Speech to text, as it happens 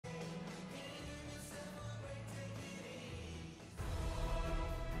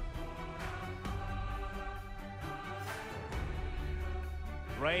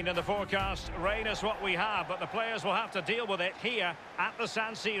Rain in the forecast. Rain is what we have, but the players will have to deal with it here at the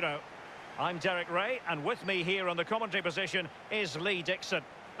San Siro. I'm Derek Ray, and with me here on the commentary position is Lee Dixon.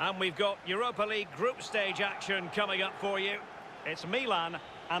 And we've got Europa League group stage action coming up for you. It's Milan,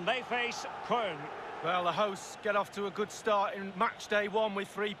 and they face Köln. Well, the hosts get off to a good start in match day 1 with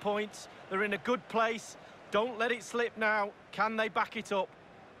 3 points. They're in a good place. Don't let it slip now. Can they back it up?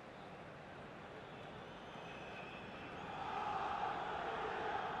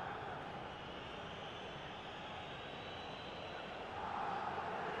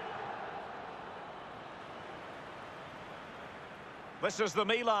 This is the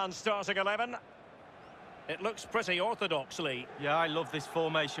Milan starting 11. It looks pretty orthodoxly. Yeah, I love this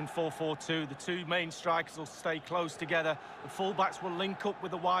formation, 4-4-2. The two main strikers will stay close together. The full-backs will link up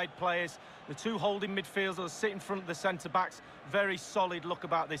with the wide players. The two holding midfielders will sit in front of the centre-backs. Very solid look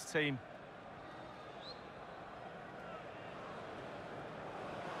about this team.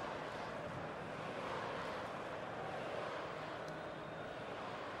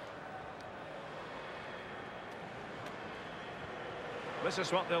 This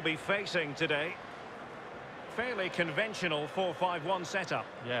is what they'll be facing today. Fairly conventional 4-5-1 setup.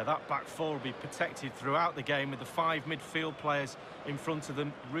 Yeah, that back four will be protected throughout the game with the 5 midfield players in front of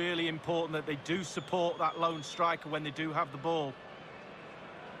them. Really important that they do support that lone striker when they do have the ball.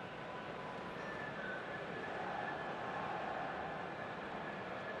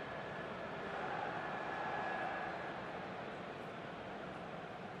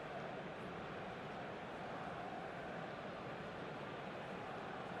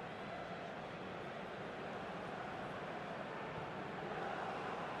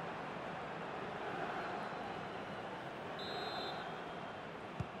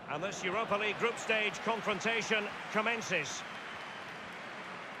 And this Europa League group stage confrontation commences.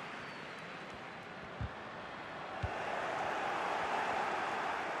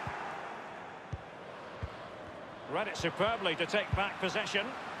 Read it superbly to take back possession.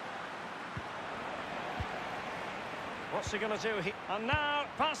 What's he going to do? And now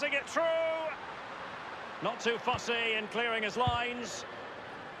passing it through. Not too fussy in clearing his lines.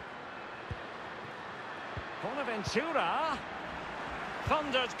 Bonaventura.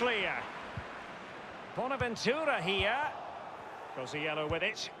 Thundered clear. Bonaventura here. Cosiello with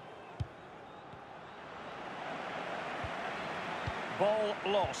it. Ball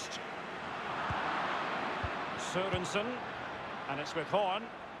lost. Sørensen. And it's with Horn.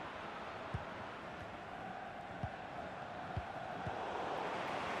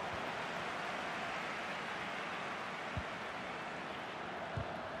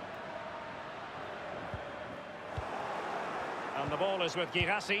 And the ball is with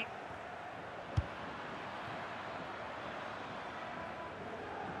Girassi.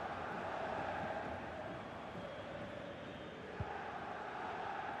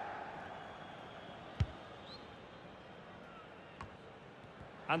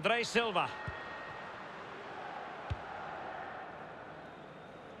 Andre Silva.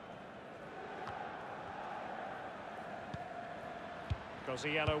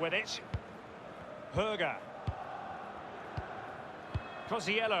 Cosiello with it. Höger.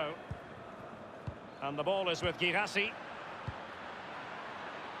 Cosiello. And the ball is with Girassi.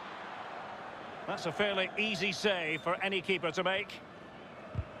 That's a fairly easy save for any keeper to make.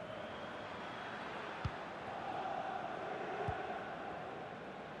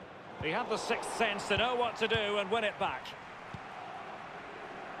 He had the sixth sense to know what to do and win it back.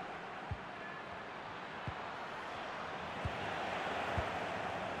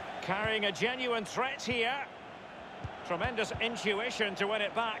 Carrying a genuine threat here. Tremendous intuition to win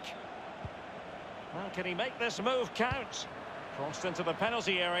it back. Well, can he make this move count? Crossed into the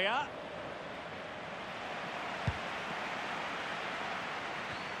penalty area.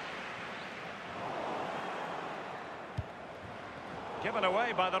 Given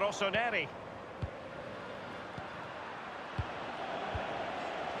away by the Rossoneri.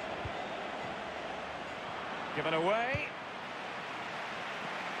 Given away.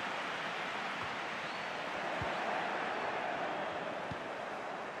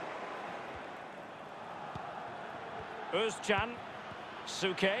 Özcan.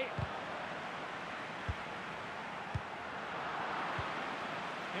 Suke.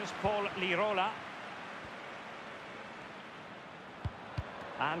 Here's Paul Lirola.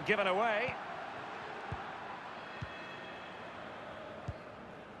 And given away.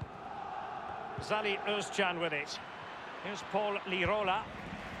 Zali Özcan with it. Here's Paul Lirola.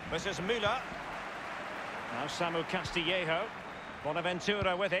 This is Müller. Now Samu Castillejo.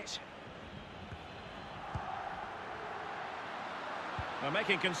 Bonaventura with it. They're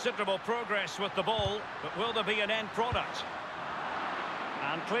making considerable progress with the ball, but will there be an end product?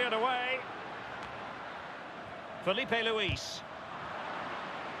 And cleared away. Felipe Luis.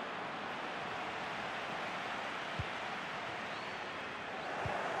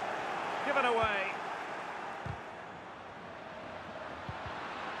 Given away.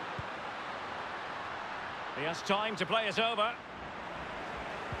 He has time to play it over.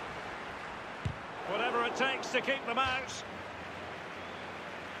 Whatever it takes to keep them out.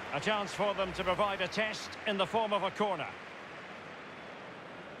 A chance for them to provide a test in the form of a corner.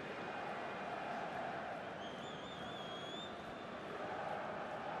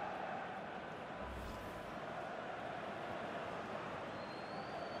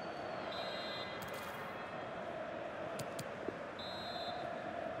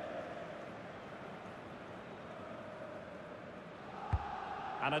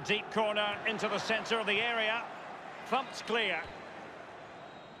 And a deep corner into the centre of the area. Thumped clear.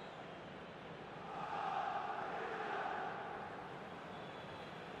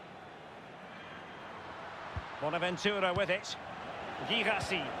 Bonaventura with it.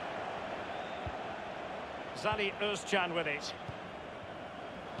 Girassi. Zali Özcan with it.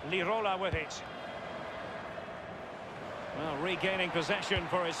 Lirola with it. Well, regaining possession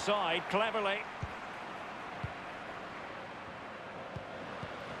for his side cleverly.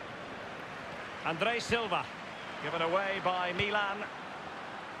 Andre Silva, given away by Milan.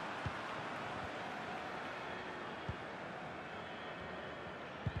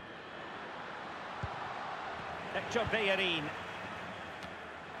 Hector Bellerin.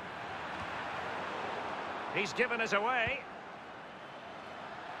 He's given it away.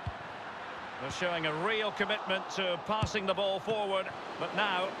 They're showing a real commitment to passing the ball forward, but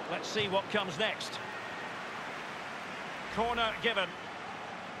now let's see what comes next. Corner given.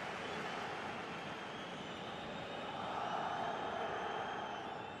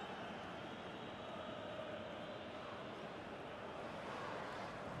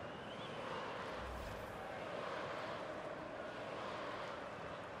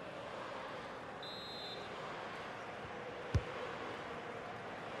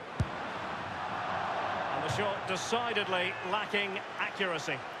 Shot decidedly lacking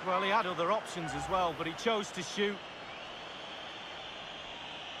accuracy. Well, he had other options as well, but he chose to shoot.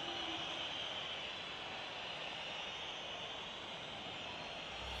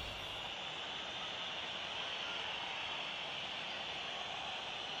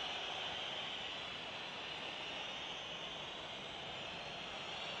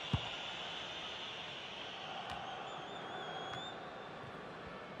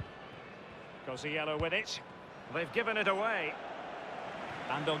 Cosiello with it. They've given it away.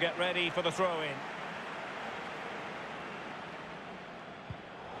 And they'll get ready for the throw-in.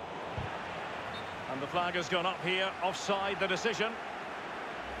 And the flag has gone up here, offside the decision.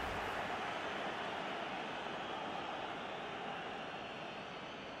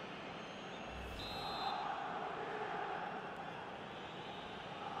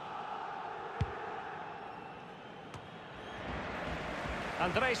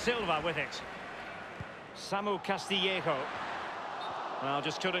 Andre Silva with it. Samu Castillejo. Well,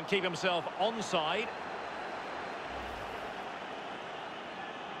 just couldn't keep himself onside.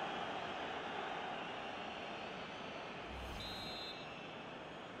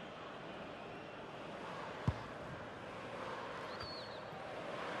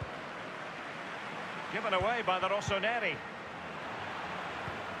 Given away by the Rossoneri.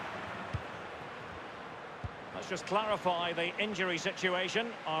 Let's just clarify the injury situation.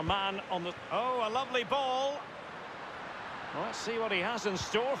 Our man on the... Oh, a lovely ball. Well, let's see what he has in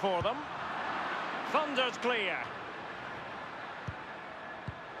store for them. Thundered clear.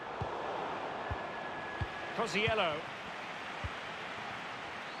 Cosiello.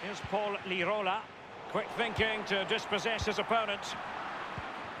 Here's Paul Lirola. Quick thinking to dispossess his opponent.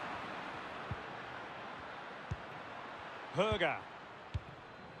 Höger.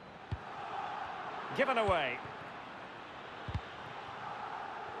 Given away.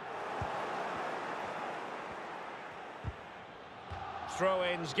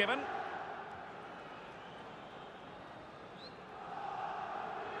 Throw-ins given.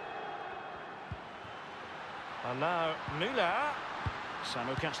 And now Müller.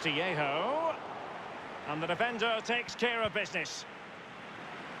 Samu Castillejo. And the defender takes care of business.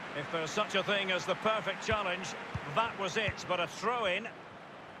 If there's such a thing as the perfect challenge, that was it, but a throw-in.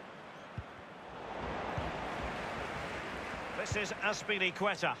 This is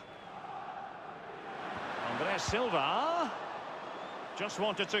Azpilicueta. Andre Silva. Just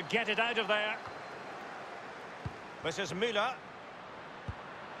wanted to get it out of there. This is Müller.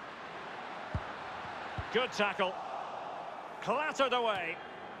 Good tackle. Clattered away.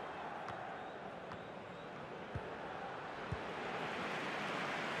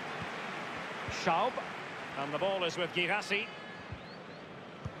 Schaub. And the ball is with Girassi.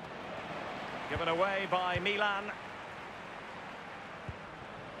 Given away by Milan.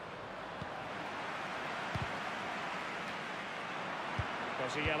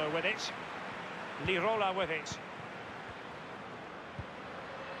 Cosiello with it. Lirola with it.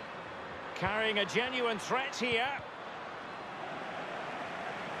 Carrying a genuine threat here.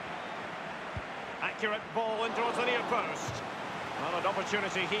 Accurate ball in towards the near post. Well, an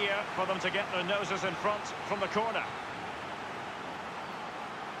opportunity here for them to get their noses in front from the corner.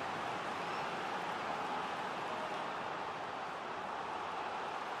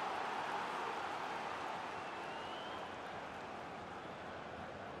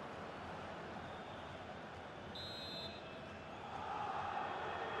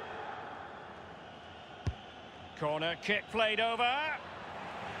 Corner kick played over.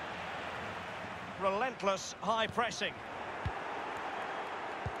 Relentless high pressing.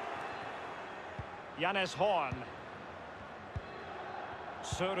 Jannes Horn.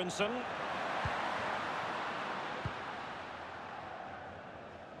 Sørensen.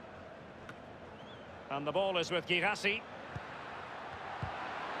 And the ball is with Girassi.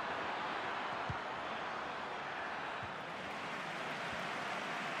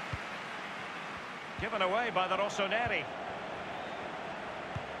 Given away by the Rossoneri.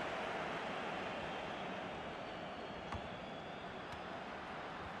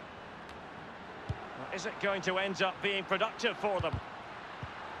 Is it going to end up being productive for them?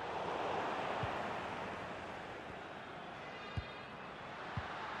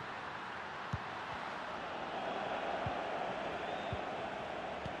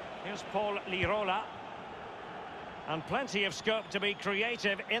 Here's Paul Lirola. And plenty of scope to be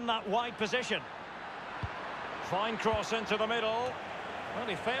creative in that wide position. Fine cross into the middle. Well,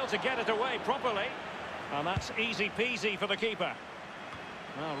 he failed to get it away properly. And that's easy peasy for the keeper.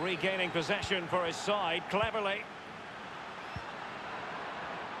 Well, regaining possession for his side cleverly.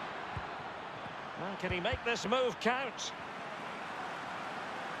 Well, can he make this move count?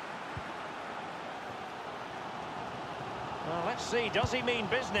 Well, let's see, does he mean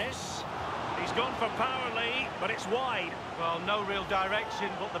business? He's gone for power, Lee, but it's wide. Well, no real direction,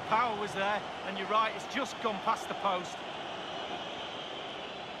 but the power was there. And you're right, it's just gone past the post.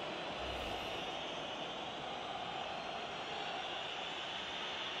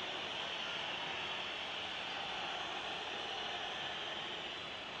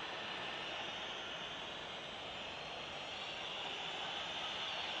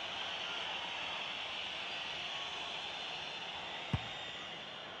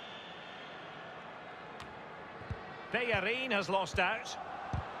 Bellerin has lost out.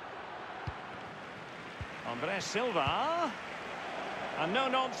 Andres Silva. And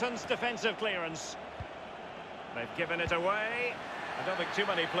no-nonsense defensive clearance. They've given it away. I don't think too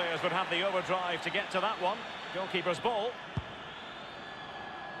many players would have the overdrive to get to that one. Goalkeeper's ball.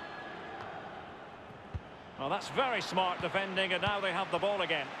 Well, that's very smart defending, and now they have the ball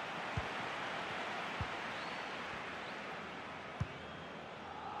again.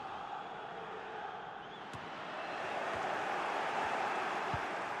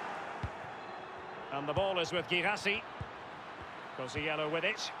 And the ball is with Girassi. Cosiello with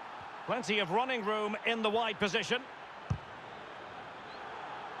it. Plenty of running room in the wide position.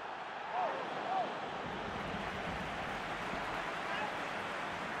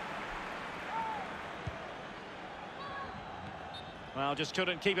 Well, just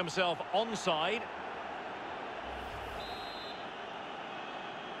couldn't keep himself onside.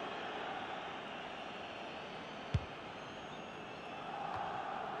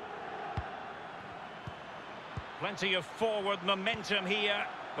 Plenty of forward momentum here,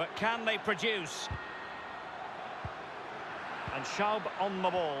 but can they produce? And Schaub on the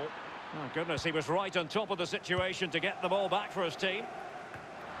ball. Oh, goodness, he was right on top of the situation to get the ball back for his team.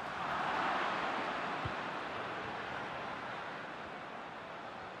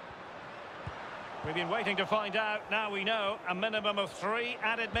 We've been waiting to find out. Now we know a minimum of 3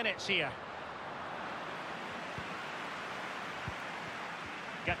 added minutes here.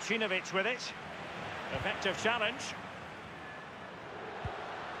 Gacinovic with it. Effective challenge.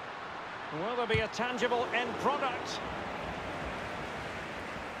 Will there be a tangible end product?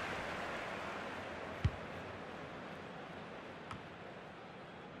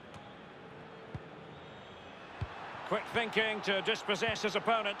 Quick thinking to dispossess his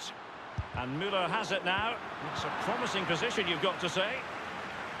opponent. And Müller has it now. It's a promising position, you've got to say.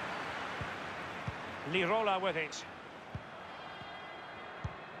 Lirola with it.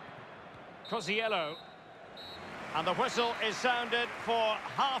 Cosiello. And the whistle is sounded for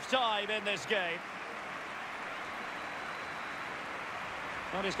half-time in this game.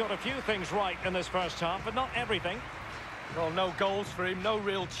 Well, he's got a few things right in this first half, but not everything. Well, no goals for him, no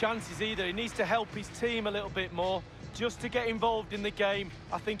real chances either. He needs to help his team a little bit more, just to get involved in the game.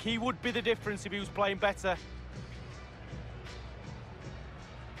 I think he would be the difference if he was playing better.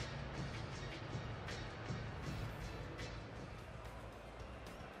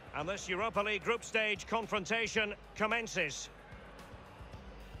 And this Europa League group stage confrontation commences.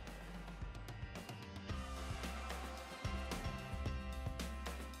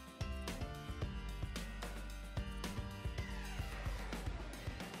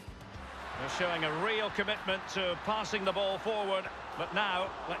 They're showing a real commitment to passing the ball forward, but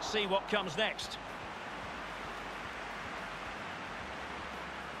now let's see what comes next.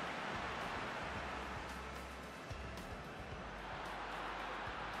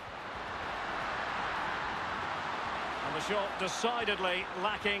 And the shot decidedly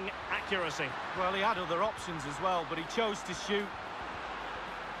lacking accuracy. Well, he had other options as well, but he chose to shoot.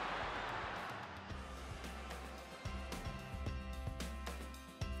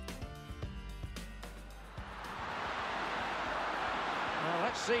 Well,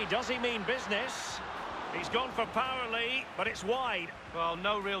 let's see, does he mean business? He's gone for power, Lee, but it's wide. Well,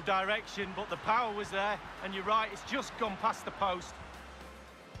 no real direction, but the power was there. And you're right, it's just gone past the post.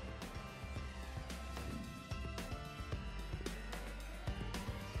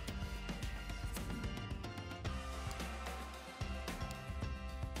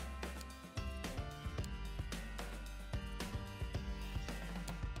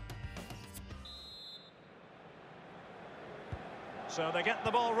 So they get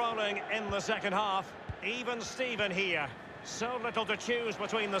the ball rolling in the second half. Even Steven here. So little to choose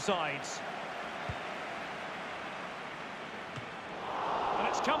between the sides. And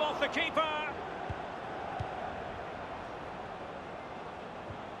it's come off the keeper.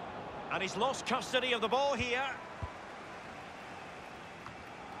 And he's lost custody of the ball here.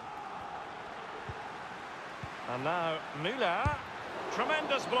 And now Müller.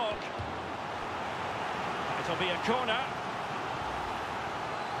 Tremendous block. It'll be a corner.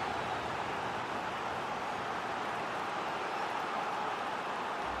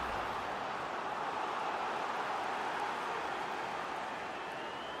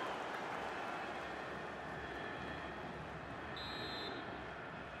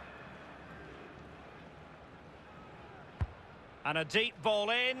 And a deep ball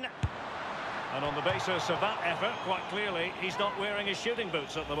in. And on the basis of that effort, quite clearly, he's not wearing his shooting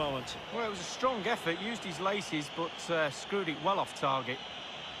boots at the moment. Well, it was a strong effort, used his laces, but screwed it well off target.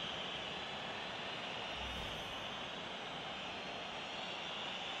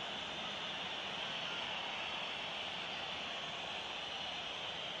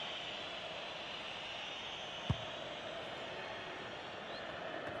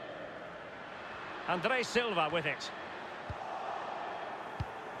 Andre Silva with it.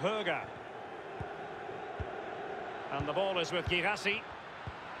 Höger. And the ball is with Girassi.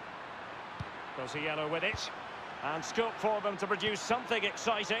 Cosiello with it. And scope for them to produce something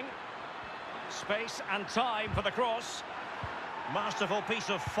exciting. Space and time for the cross. Masterful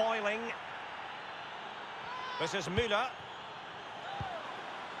piece of foiling. This is Müller.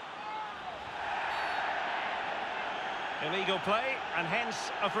 Illegal play, and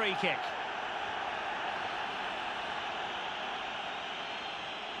hence a free kick.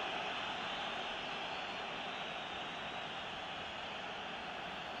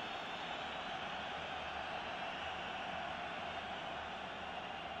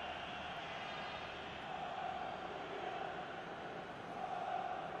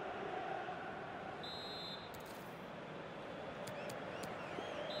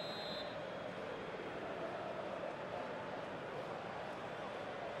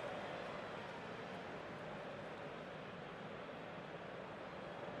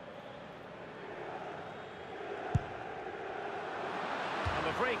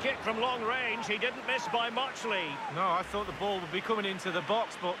 Free kick from long range. He didn't miss by much, Lee. No, I thought the ball would be coming into the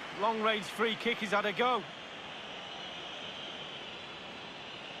box, but long-range free kick, he's had a go.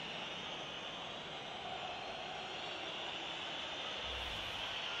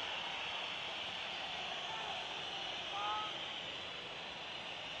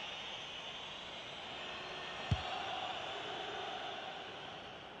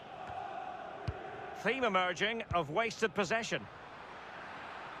 Theme emerging of wasted possession.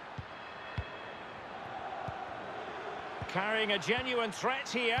 Carrying a genuine threat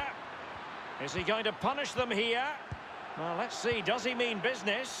here. Is he going to punish them here? Well, let's see. Does he mean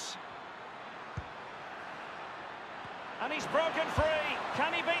business? And he's broken free.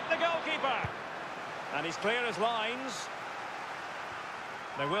 Can he beat the goalkeeper? And he's clear as lines.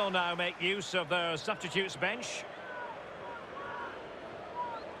 They will now make use of their substitutes bench.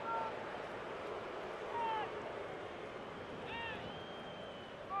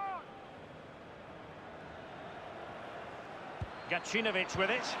 Gacinovic with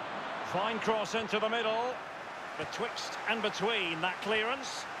it. Fine cross into the middle. Betwixt and between that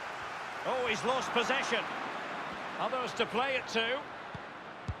clearance. Oh, he's lost possession. Others to play it to.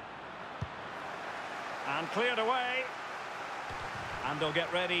 And cleared away. And they'll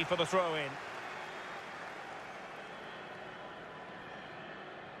get ready for the throw-in.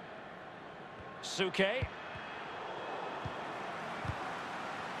 Suke.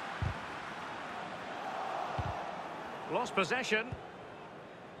 Lost possession.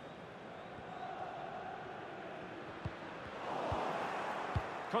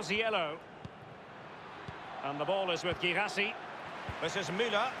 Cosiello. And the ball is with Girassi. This is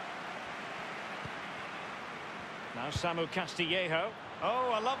Müller. Now Samu Castillejo.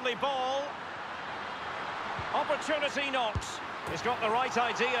 Oh, a lovely ball. Opportunity knocks. He's got the right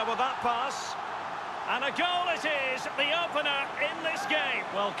idea with that pass. And a goal it is, the opener in this game.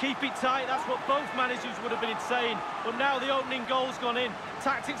 Well, keep it tight, that's what both managers would have been saying. But now the opening goal's gone in.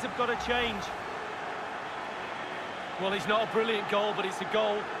 Tactics have got to change. Well, it's not a brilliant goal, but it's a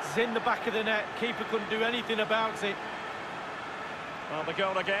goal. It's in the back of the net. Keeper couldn't do anything about it. Well, the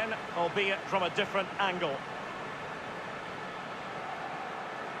goal again, albeit from a different angle.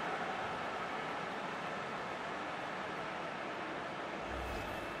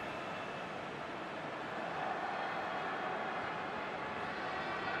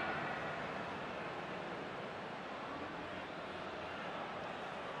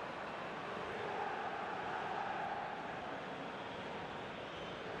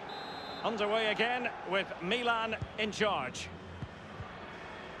 Underway again with Milan in charge.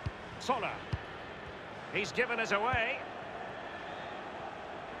 Sola. He's given us away.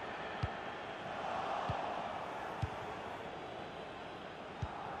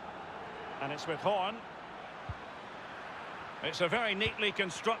 And it's with Horn. It's a very neatly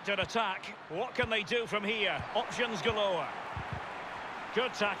constructed attack. What can they do from here? Options galore.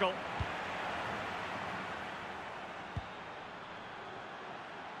 Good tackle.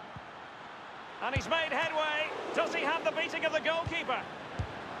 And he's made headway. Does he have the beating of the goalkeeper?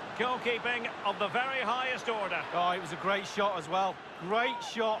 Goalkeeping of the very highest order. Oh, it was a great shot as well. Great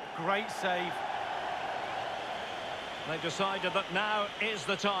shot, great save. They've decided that now is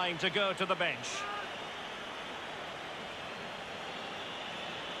the time to go to the bench.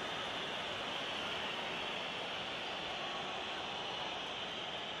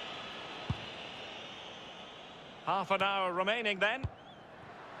 Half an hour remaining then.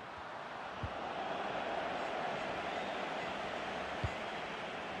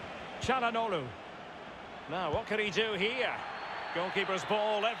 Çalhanoğlu. Now, what can he do here? Goalkeeper's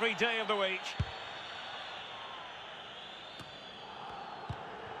ball every day of the week.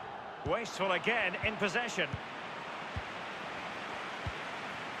 Wasteful again in possession.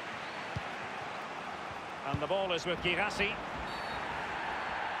 And the ball is with Girassi.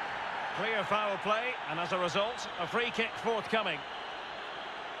 Clear foul play, and as a result, a free kick forthcoming.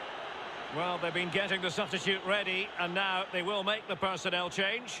 Well, they've been getting the substitute ready, and now they will make the personnel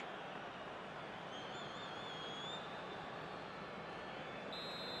change.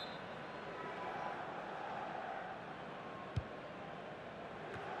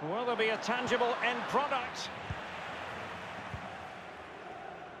 Will there be a tangible end product?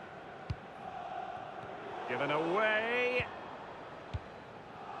 Given away.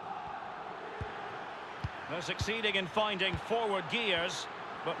 They're succeeding in finding forward gears,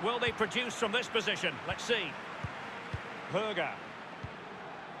 but will they produce from this position? Let's see. Höger.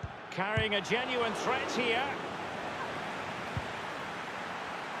 Carrying a genuine threat here.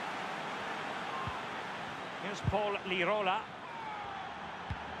 Here's Paul Lirola.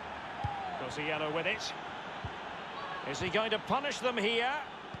 Cosiello with it. Is he going to punish them here?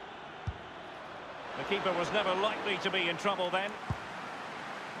 The keeper was never likely to be in trouble then.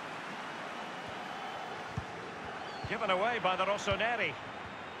 Given away by the Rossoneri.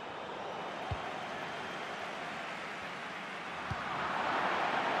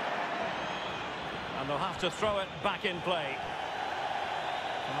 And they'll have to throw it back in play.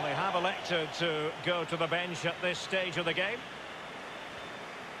 Well, they have elected to go to the bench at this stage of the game.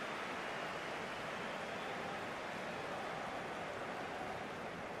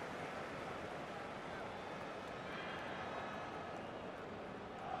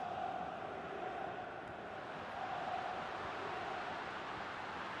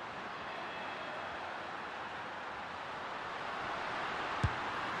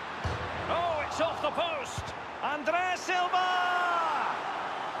 It's off the post. André Silva!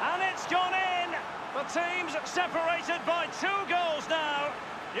 And it's gone in. The team's separated by 2 goals now.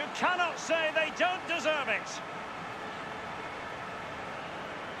 You cannot say they don't deserve it.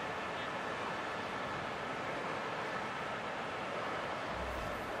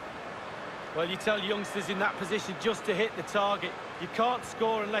 Well, you tell youngsters in that position just to hit the target. You can't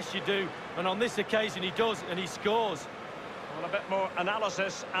score unless you do. And on this occasion, he does, and he scores. Well, a bit more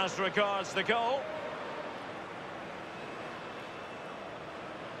analysis as regards the goal.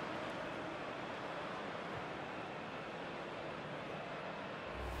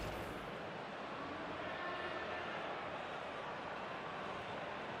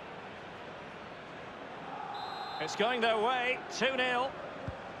 It's going their way, 2-0.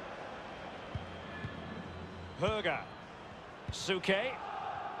 Höger. Suke.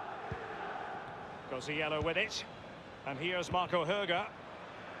 Cosiello with it. And here's Marco Höger.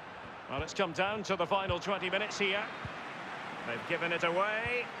 Well, it's come down to the final 20 minutes here. They've given it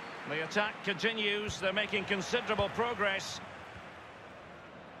away. The attack continues. They're making considerable progress.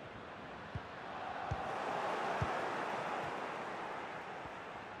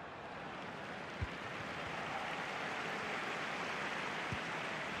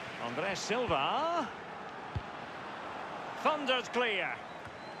 Andrés Silva. Thundered clear.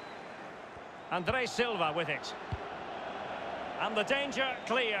 Andrés Silva with it. And the danger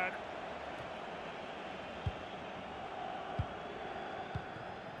cleared.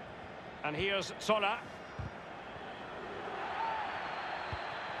 And here's Sola.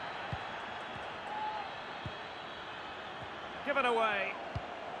 Given away.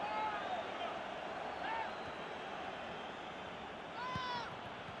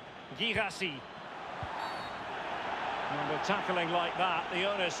 Girassi. And with tackling like that, the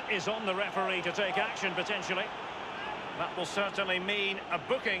onus is on the referee to take action potentially. That will certainly mean a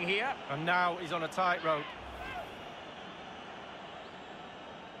booking here. And now he's on a tightrope.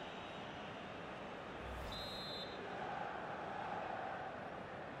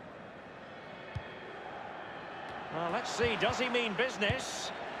 Well, let's see, does he mean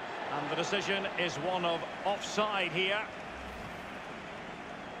business? And the decision is one of offside here.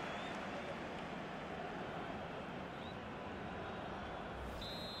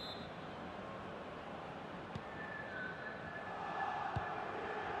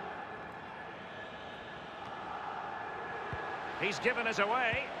 He's given it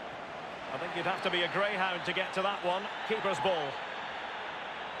away. I think you'd have to be a greyhound to get to that one. Keeper's ball.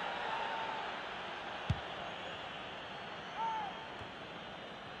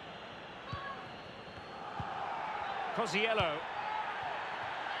 Cosiello.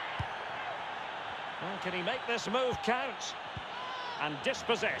 Well, can he make this move count? And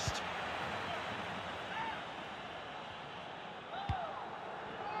dispossessed.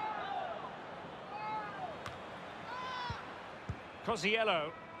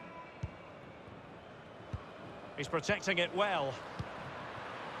 Cosiello. He's protecting it well.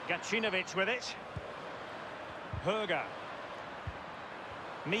 Gacinovic with it. Höger.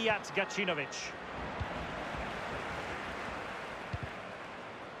 Mijat Gacinovic.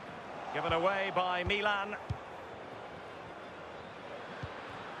 Given away by Milan.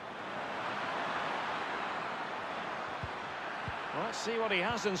 Well, let's see what he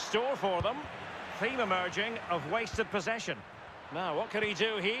has in store for them. Theme emerging of wasted possession. Now, what can he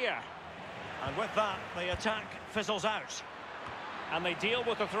do here? And with that, the attack fizzles out. And they deal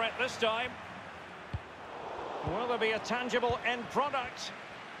with the threat this time. Will there be a tangible end product?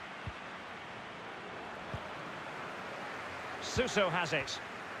 Suso has it.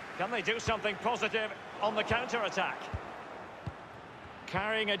 Can they do something positive on the counter-attack?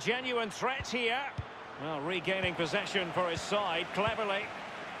 Carrying a genuine threat here. Well, regaining possession for his side cleverly.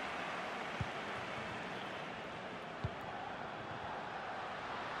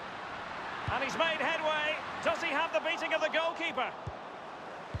 And he's made headway. Does he have the beating of the goalkeeper?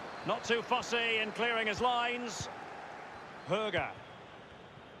 Not too fussy in clearing his lines. Höger.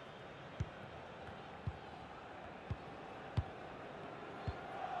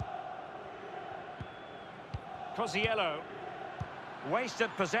 Cosiello. Wasted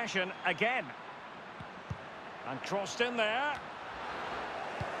possession again. And crossed in there.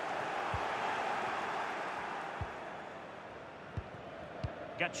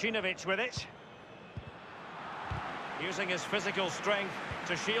 Gacinovic with it. Using his physical strength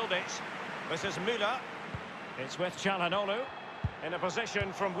to shield it. This is Müller. It's with Çalhanoğlu. In a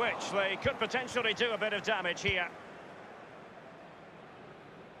position from which they could potentially do a bit of damage here.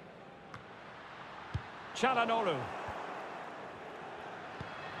 Çalhanoğlu.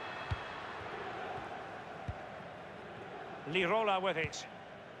 Lirola with it.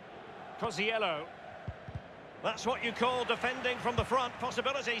 Cosiello. That's what you call defending from the front.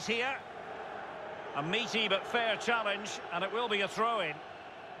 Possibilities here. A meaty but fair challenge, and it will be a throw-in.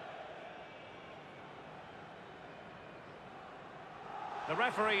 The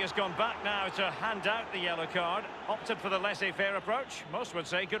referee has gone back now to hand out the yellow card. Opted for the laissez-faire approach. Most would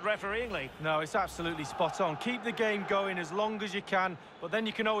say good refereeing, Lee. No, it's absolutely spot on. Keep the game going as long as you can, but then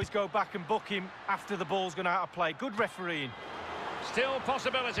you can always go back and book him after the ball's gone out of play. Good refereeing. Still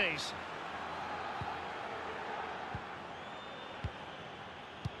possibilities.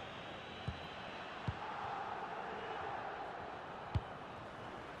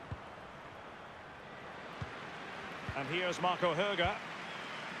 And here's Marco Höger.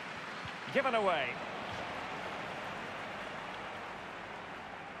 Given away.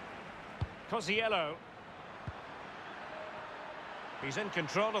 Cosiello. He's in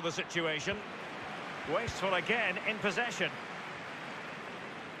control of the situation. Wasteful again in possession.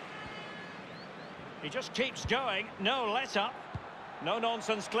 He just keeps going. No let-up.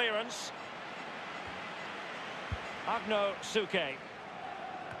 No-nonsense clearance. Agno Suke.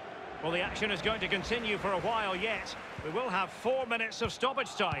 Well, the action is going to continue for a while yet. We will have 4 minutes of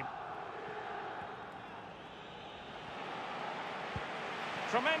stoppage time.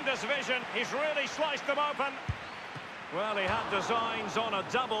 Tremendous vision. He's really sliced them open. Well, he had designs on a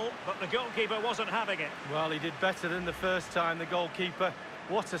double, but the goalkeeper wasn't having it. Well, he did better than the first time, the goalkeeper.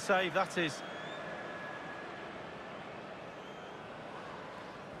 What a save that is.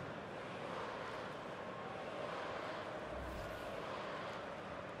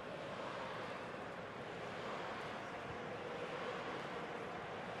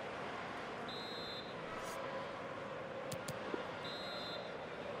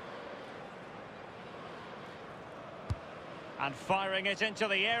 And firing it into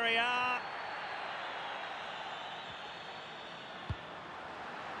the area.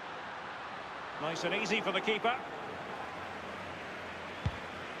 Nice and easy for the keeper.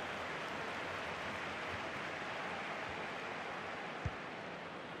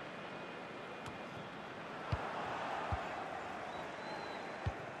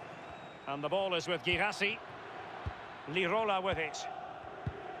 And the ball is with Girassi. Lirola with it.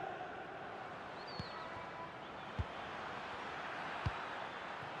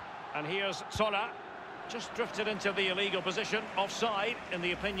 And here's Sola, just drifted into the illegal position, offside in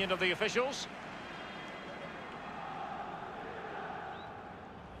the opinion of the officials.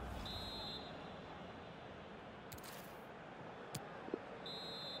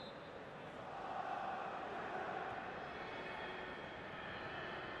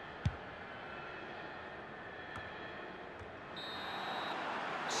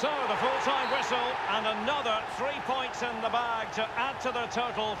 So, the full-time whistle, and another 3 points in the bag to add to the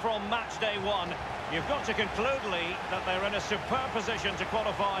total from match day one. You've got to conclude, Lee, that they're in a superb position to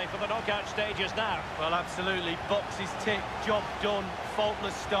qualify for the knockout stages now. Well, absolutely. Boxes ticked, job done,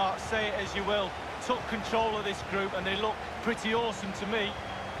 faultless start, say it as you will. Took control of this group, and they look pretty awesome to me.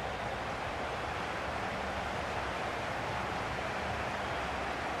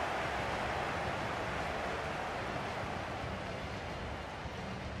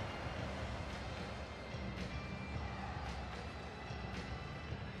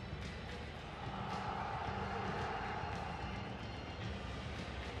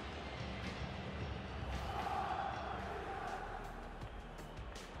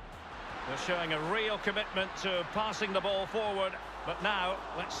 They're showing a real commitment to passing the ball forward, but now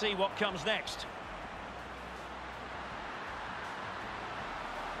let's see what comes next.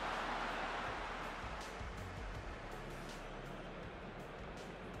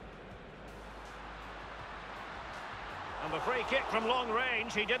 And the free kick from long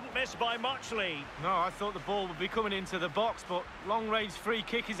range, he didn't miss by much, Lee. No, I thought the ball would be coming into the box, but long-range free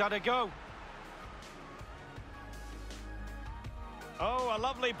kick, he's had a go. Oh, a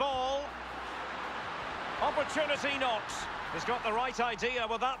lovely ball. Opportunity knocks. He's got the right idea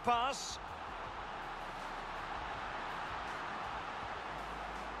with that pass.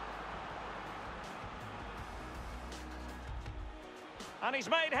 And he's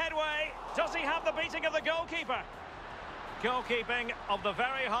made headway. Does he have the beating of the goalkeeper? Goalkeeping of the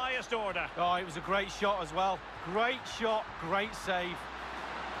very highest order. Oh, it was a great shot as well. Great shot, great save.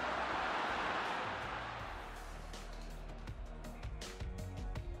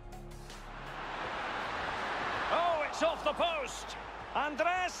 Oh, it's off the post.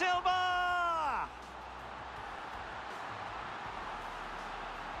 André Silva!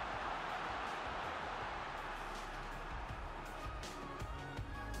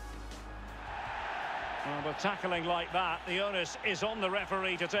 Well, with tackling like that, the onus is on the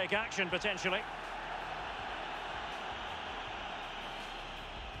referee to take action, potentially.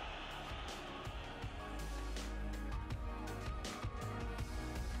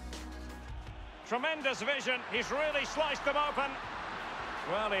 Tremendous vision. He's really sliced them open.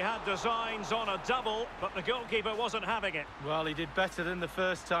 Well, he had designs on a double, but the goalkeeper wasn't having it. Well, he did better than the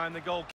first time. The goal